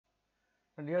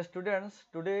Dear students,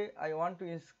 today I want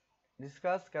to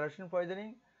discuss kerosene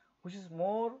poisoning, which is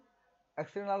more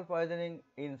accidental poisoning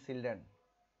in children.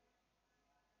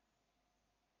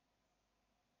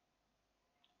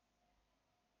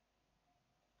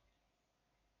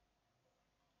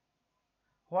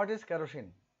 What is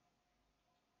kerosene?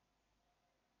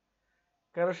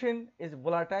 Kerosene is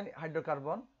volatile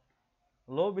hydrocarbon,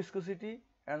 low viscosity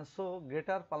and so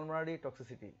greater pulmonary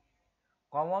toxicity.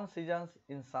 Common seasons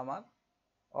in summer,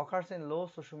 occurs in low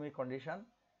seismic condition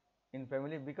in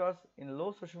family because in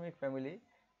low seismic family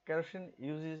kerosene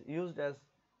is used as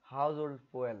household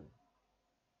fuel.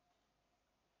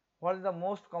 What is the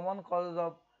most common cause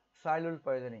of childhood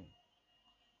poisoning?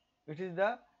 It is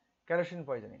the kerosene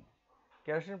poisoning.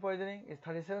 Kerosene poisoning is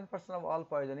 37% of all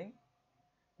poisoning.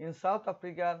 In South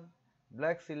African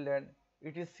black children,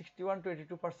 it is 61 to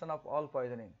 82% of all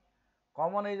poisoning.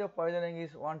 Common age of poisoning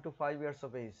is 1 to 5 years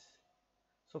of age.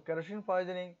 So, kerosene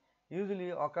poisoning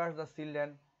usually occurs the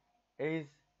children age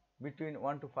between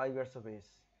 1 to 5 years of age,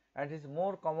 and it is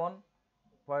more common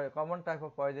type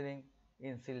of poisoning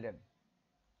in children.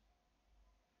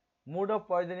 Mode of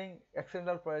poisoning,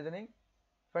 accidental poisoning,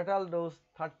 fatal dose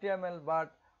 30 ml,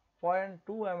 but 0.2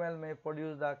 ml may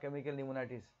produce the chemical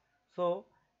pneumonitis. So,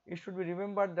 it should be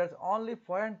remembered that only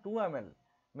 0.2 ml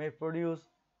may produce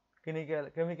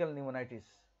chemical pneumonitis.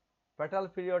 Fatal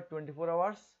period 24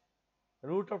 hours.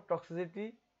 Route of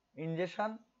toxicity,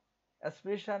 ingestion,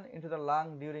 aspiration into the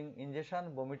lung during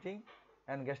ingestion, vomiting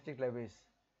and gastric lavage,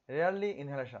 rarely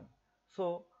inhalation.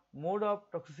 So, mode of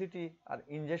toxicity are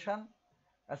ingestion,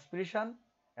 aspiration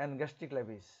and gastric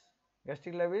lavage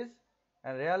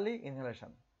and rarely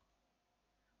inhalation.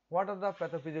 What are the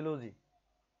pathophysiology?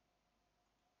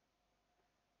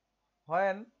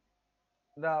 When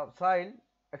the child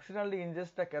accidentally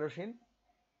ingests the kerosene,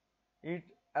 it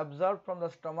absorbed from the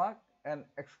stomach and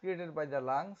excreted by the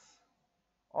lungs,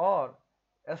 or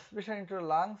aspiration into the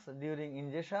lungs during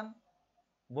ingestion,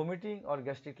 vomiting or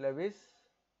gastric lavage,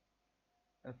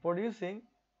 and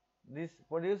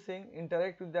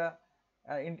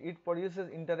it produces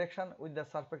interaction with the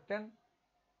surfactant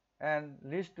and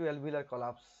leads to alveolar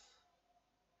collapse.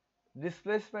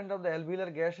 Displacement of the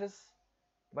alveolar gases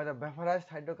by the vaporized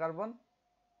hydrocarbon,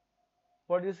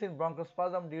 producing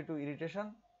bronchospasm due to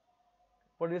irritation,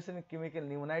 producing chemical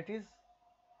pneumonitis,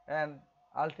 and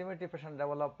ultimately patient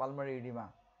develop pulmonary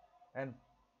edema. And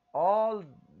all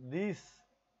these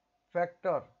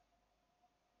factor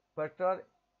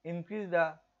increase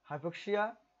the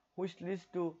hypoxia, which leads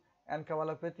to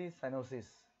encephalopathy, cyanosis,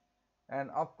 and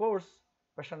of course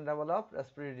patient develop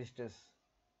respiratory distress.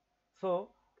 So,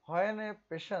 when a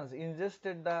patient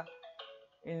ingested the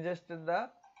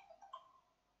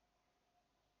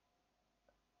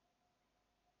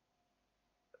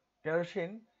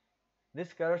kerosene,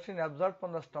 this kerosene absorbed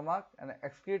from the stomach and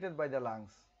excreted by the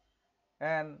lungs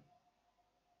and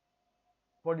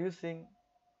producing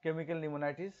chemical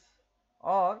pneumonitis,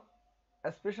 or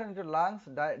aspiration into lungs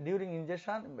during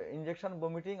injection,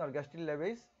 vomiting or gastric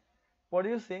lavage,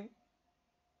 producing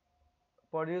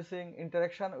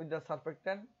interaction with the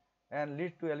surfactant and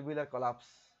lead to alveolar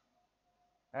collapse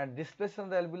and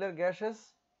displacement of the alveolar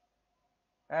gases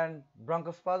and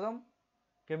bronchospasm,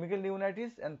 chemical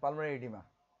pneumonitis and pulmonary edema,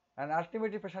 and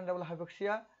ultimately patient develop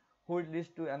hypoxia, which leads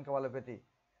to encephalopathy,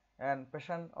 and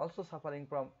patient also suffering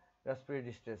from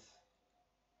respiratory distress.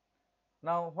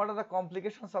 Now, what are the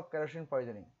complications of kerosene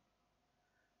poisoning?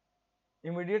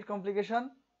 Immediate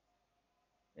complications,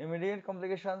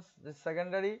 the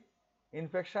secondary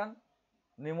infection,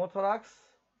 pneumothorax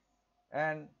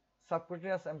and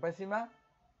subcutaneous emphysema,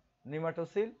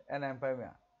 pneumatocyst and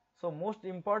empyema. So, most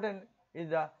important is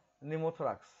the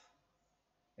pneumothorax.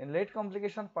 In late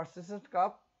complication, persistent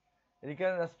cough,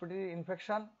 recurrent respiratory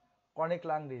infection, chronic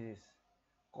lung disease.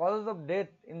 Causes of death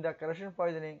in the kerosene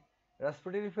poisoning: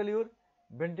 respiratory failure,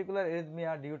 ventricular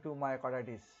arrhythmia due to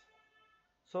myocarditis.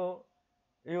 So,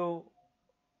 you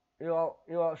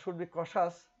should be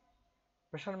cautious.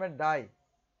 Patient may die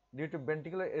due to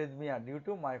ventricular arrhythmia due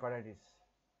to myocarditis.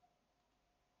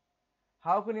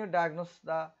 How can you diagnose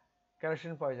the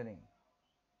kerosene poisoning?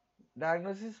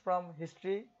 Diagnosis from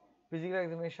history, physical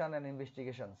examination and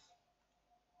investigations.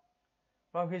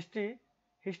 From history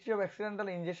of accidental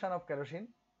ingestion of kerosene,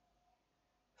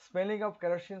 smelling of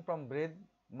kerosene from breath,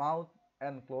 mouth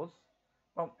and clothes.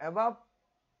 From above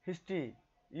history,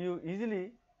 you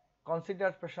easily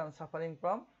consider patient suffering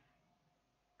from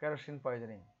kerosene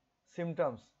poisoning.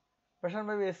 Symptoms: patient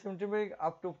may be asymptomatic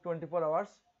up to 24 hours.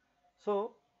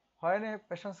 So, when a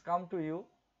patient come to you,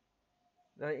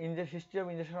 the history of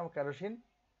ingestion of kerosene,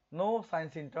 no sign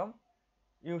symptom,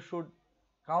 you should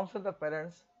counsel the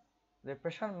parents the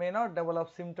patient may not develop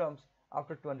symptoms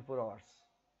after 24 hours.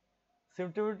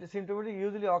 Symptomatic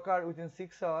usually occur within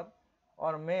 6 hours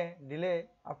or may delay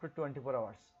after 24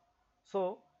 hours.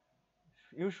 So,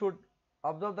 you should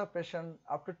observe the patient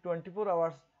after 24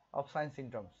 hours of sign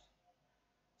symptoms.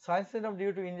 Sign symptoms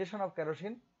due to ingestion of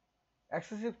kerosene,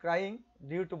 excessive crying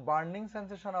due to burning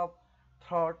sensation of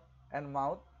throat and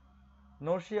mouth,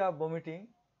 nausea, vomiting,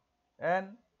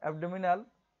 and abdominal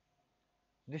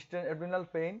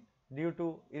pain due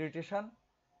to irritation,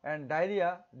 and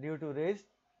diarrhea due to raised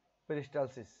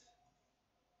peristalsis.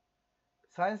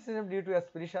 Sign symptoms due to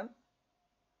aspiration,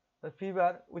 the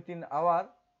fever within hour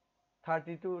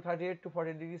 38 to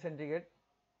 40 degrees centigrade.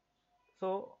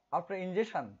 So, after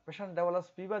ingestion, patient develops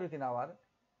fever within hour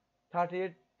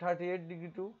 38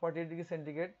 degree to 48 degree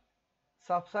centigrade,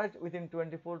 subsides within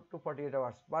 24 to 48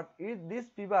 hours. But if this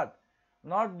fever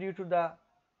not due to the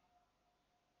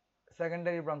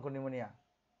secondary bronchopneumonia,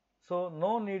 so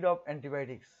no need of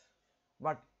antibiotics.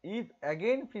 But if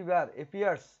again fever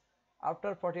appears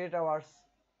after 48 hours,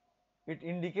 it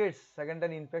indicates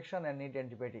secondary infection and need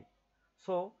antibiotic.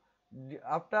 So,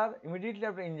 immediately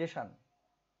after ingestion,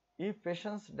 if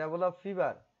patients develop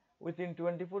fever within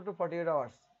 24 to 48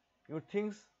 hours, you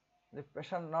think the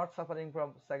patient not suffering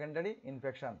from secondary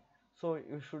infection. So,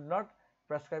 you should not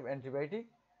prescribe antibiotic,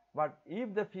 but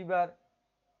if the fever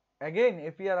again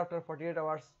appear after 48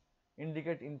 hours,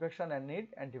 indicate infection and need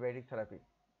antibiotic therapy.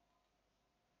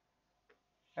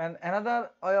 And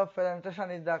another way of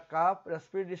presentation is the cough,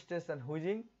 respiratory distress and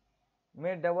wheezing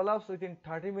may develop within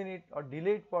 30 minutes or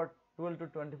delayed for 12 to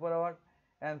 24 hours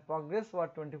and progress for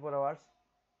 24 hours,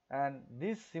 and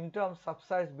these symptoms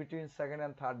subside between second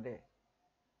and third day.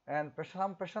 And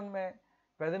some patient may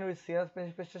present with serious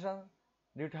manifestation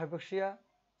due to hypoxia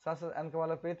such as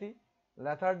encephalopathy,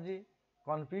 lethargy,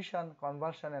 confusion,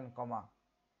 convulsion and coma.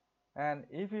 And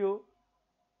if you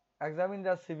examine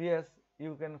the CVS,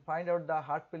 you can find out the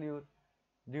heart failure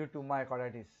due to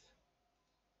myocarditis.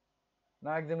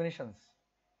 Now examinations.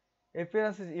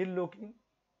 Appearance is ill looking,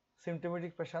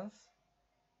 symptomatic patients,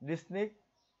 dyspneic,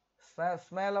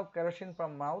 smell of kerosene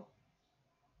from mouth,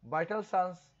 vital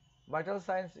signs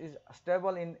is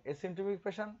stable in asymptomatic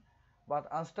patient but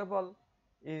unstable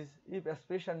is if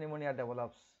aspiration pneumonia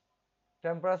develops.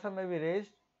 Temperature may be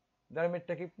raised, there may be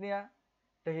tachypnea,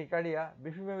 tachycardia,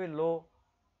 BP may be low.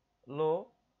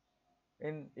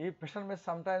 If patient may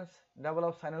sometimes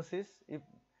develop cyanosis if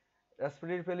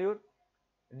respiratory failure,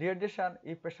 dehydration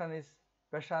if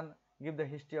patient give the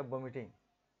history of vomiting.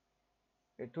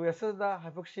 To assess the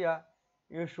hypoxia,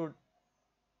 you should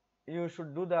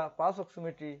do the pulse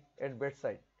oximetry at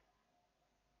bedside.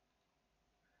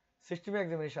 Systemic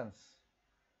examinations.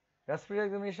 Respiratory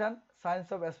examination,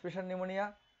 signs of aspiration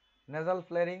pneumonia, nasal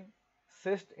flaring,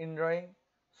 chest indrawing,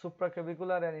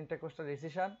 supraclavicular and intercostal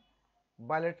recession,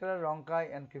 bilateral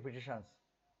rhonchi and crepitations.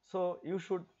 So,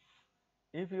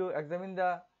 if you examine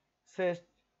the chest,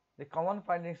 the common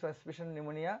findings of aspiration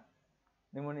pneumonia,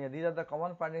 these are the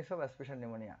common findings of aspiration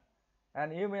pneumonia.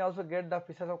 And you may also get the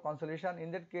features of consolidation.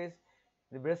 In that case,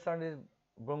 the breath sound is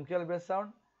bronchial breath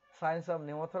sound, signs of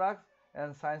pneumothorax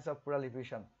and signs of pleural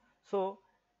effusion. So,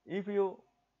 if you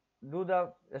do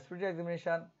the respiratory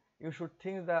examination, you should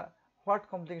think what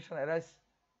complication arise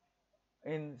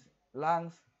in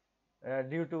lungs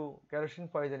due to kerosene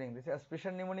poisoning. This is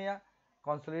aspiration pneumonia,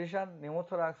 consolidation,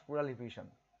 pneumothorax, pleural effusion.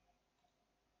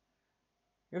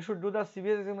 You should do the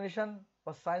CVS examination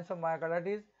for signs of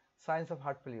myocarditis, signs of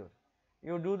heart failure.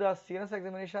 You do the CNS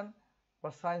examination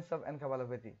for signs of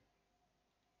encephalopathy.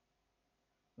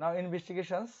 Now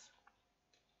investigations.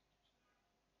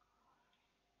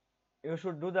 You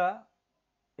should do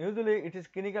usually it is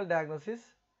clinical diagnosis,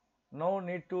 no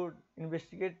need to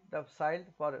investigate the child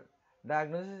for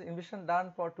diagnosis, investigation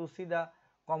done to see the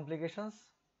complications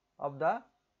of the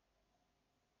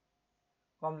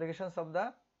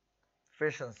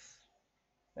patients.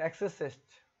 Access test.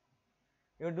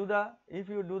 If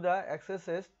you do the access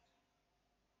test,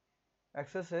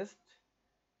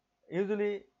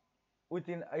 usually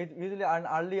in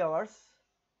early hours,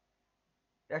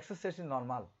 access test is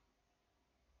normal.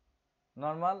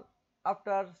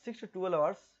 After 6 to 12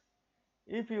 hours,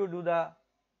 if you do the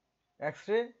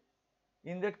X-ray,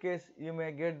 in that case you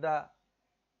may get the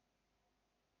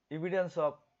evidence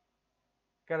of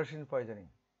kerosene poisoning,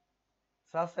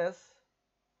 such as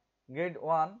grade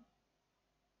 1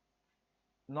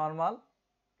 normal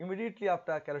immediately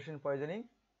after kerosene poisoning,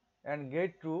 and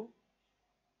grade 2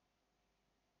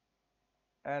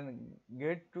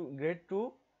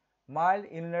 mild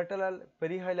unilateral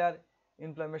perihilar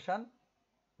inflammation,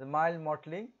 the mild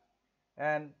mottling,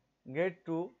 and grade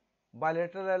 2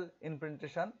 bilateral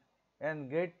imprintation, and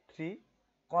grade 3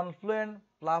 confluent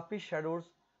fluffy shadows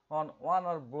on one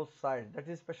or both sides, that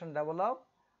is patient develop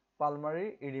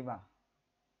pulmonary edema.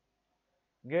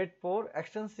 Grade 4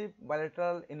 extensive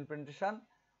bilateral implantation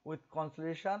with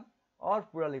consolidation or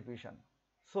pleural effusion.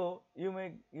 So you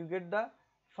get the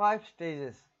 5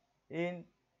 stages in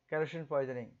kerosene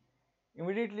poisoning.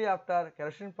 Immediately after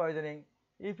kerosene poisoning,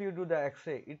 if you do the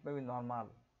X-ray, it may be normal.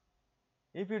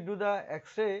 If you do the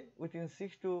X-ray within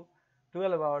 6 to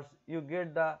 12 hours, you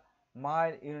get the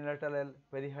mild unilateral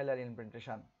perihilar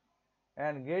implantation,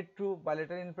 and grade 2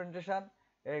 bilateral implantation,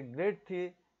 a grade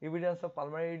 3 evidence of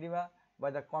pulmonary edema by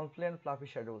the confluent fluffy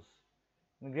shadows.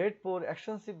 In grade 4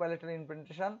 extensive bilateral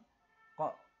implantation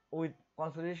with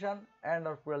consolidation and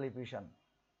or pleural effusion.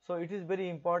 So it is very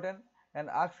important and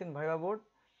asked in Viva board,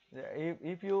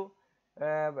 if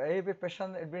a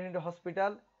patient admitted into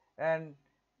hospital and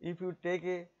if you take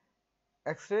a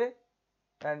X-ray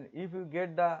and if you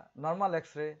get the normal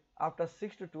X-ray, after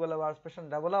 6 to 12 hours patient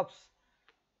develops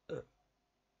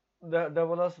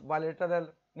bilateral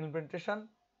implantation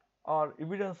or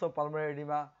evidence of pulmonary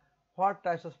edema, what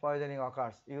types of poisoning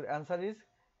occurs? Your answer is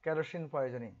kerosene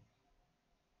poisoning.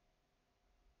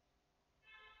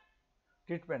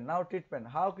 Treatment. Now treatment.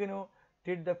 How can you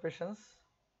treat the patients?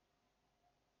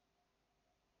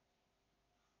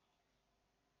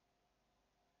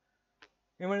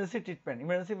 Emergency treatment,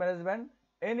 emergency management.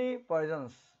 Any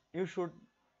poisons, you should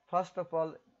first of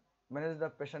all manage the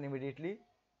patient immediately.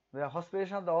 The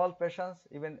hospitalization of all patients,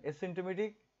 even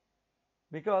asymptomatic,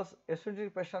 because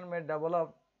asymptomatic patient may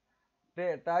develop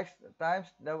that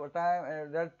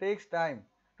takes time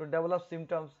to develop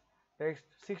symptoms, takes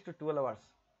 6 to 12 hours.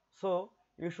 So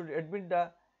you should admit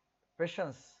the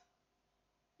patients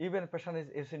even patient is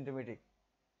asymptomatic.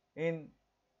 In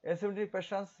asymptomatic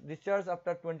patients, discharge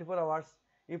after 24 hours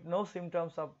if no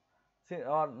symptoms of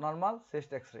or normal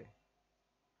chest X-ray.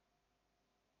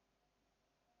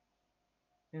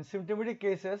 In symptomatic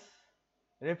cases,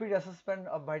 rapid assessment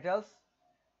of vitals,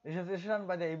 resuscitation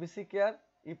by the ABC care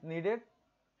if needed,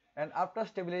 and after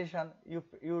stabilization you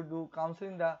do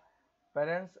counseling the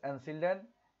parents and children,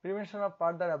 prevention of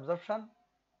further absorption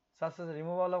such as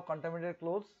removal of contaminated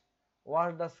clothes,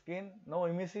 wash the skin, no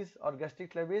emesis or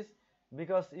gastric lavage,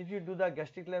 because if you do the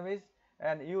gastric lavage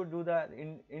and you do the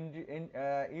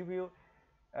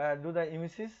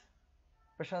emesis,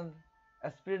 patient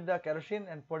aspirate the kerosene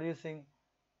and producing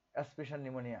aspiration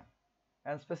pneumonia.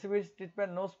 And specific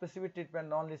treatment, no specific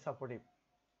treatment, only supportive.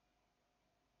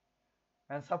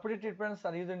 And supportive treatments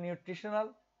are either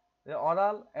nutritional, the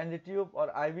oral, and the tube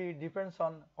or IV depends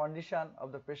on condition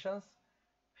of the patient's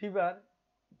fever,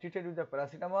 treated with the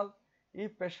paracetamol.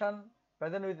 If patient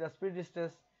present with respiratory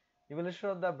distress, evaluation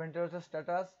of the ventilator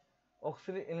status,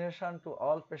 auxiliary inhalation to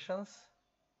all patients.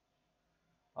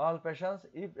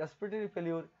 If respiratory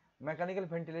failure, mechanical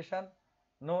ventilation,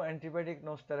 no antibiotic,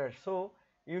 no steroid. So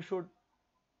you should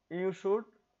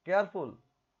careful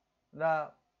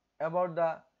about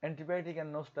the antibiotic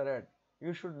and no steroid.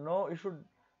 You should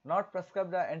not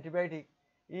prescribe the antibiotic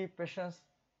if patients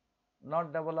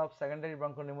not develop secondary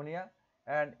bronchopneumonia,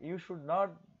 and you should not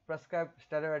prescribe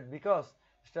steroid because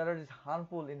steroid is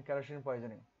harmful in kerosene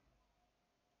poisoning.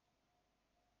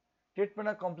 Treatment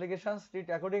of complications, treat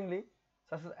accordingly,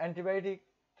 such as antibiotic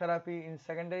therapy in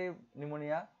secondary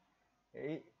pneumonia.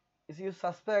 If you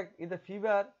suspect if the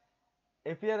fever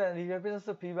appear and reappearance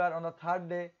of fever on the 3rd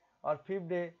day or 5th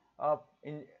day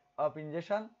of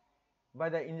injection by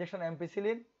the injection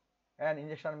ampicillin and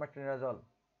injection metronidazole,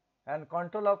 and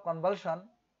control of convulsion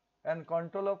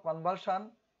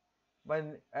by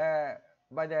the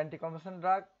anticonvulsant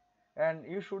drug, and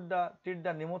you should treat the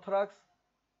pneumothorax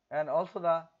and also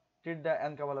treat the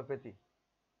encephalopathy.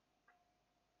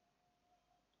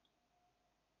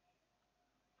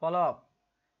 Follow-up.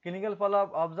 Clinical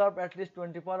follow-up, observe at least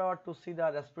 24 hours to see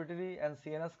the respiratory and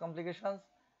CNS complications,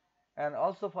 and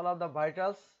also follow the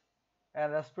vitals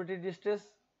and respiratory distress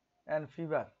and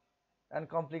fever and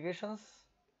complications,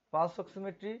 pulse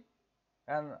oximetry,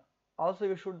 and also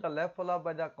you should the lab follow-up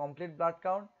by the complete blood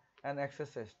count and X-ray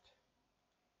test.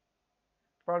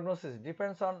 Prognosis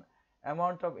depends on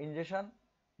amount of injection,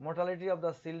 mortality of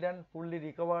the children fully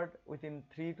recovered within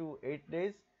 3 to 8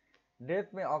 days,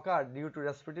 death may occur due to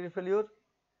respiratory failure,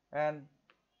 and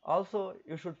also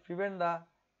you should prevent the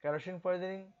kerosene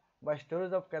poisoning by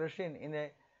storage of kerosene in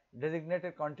a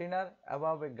designated container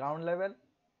above a ground level.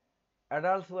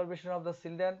 Adult supervision of the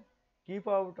children, keep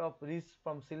out of reach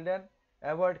from children,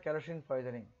 avoid kerosene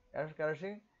poisoning,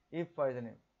 if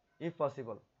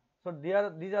possible. So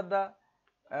these are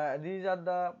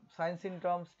the signs,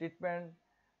 symptoms, treatment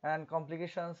and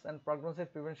complications and prognosis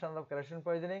prevention of kerosene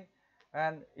poisoning.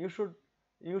 And you should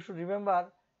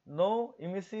remember no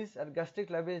emesis at gastric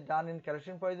lavage done in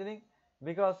kerosene poisoning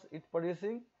because it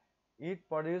producing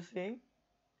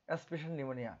aspiration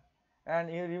pneumonia.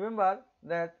 And you remember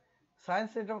that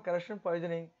signs symptom of kerosene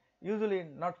poisoning usually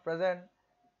not present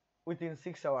within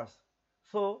 6 hours.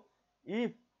 So,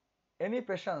 if any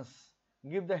patients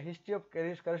give the history of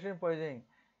kerosene poisoning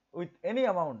with any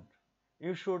amount,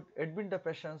 you should admit the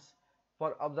patients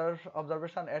for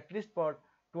observation at least for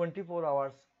 24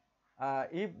 hours.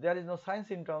 If there is no sign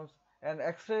symptoms and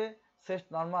X-ray says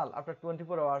normal after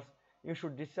 24 hours, you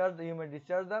may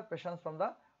discharge the patients from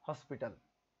the hospital.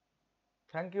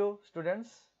 Thank you, students.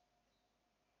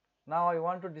 Now I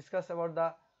want to discuss about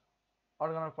the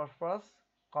organophosphorus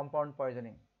compound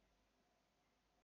poisoning.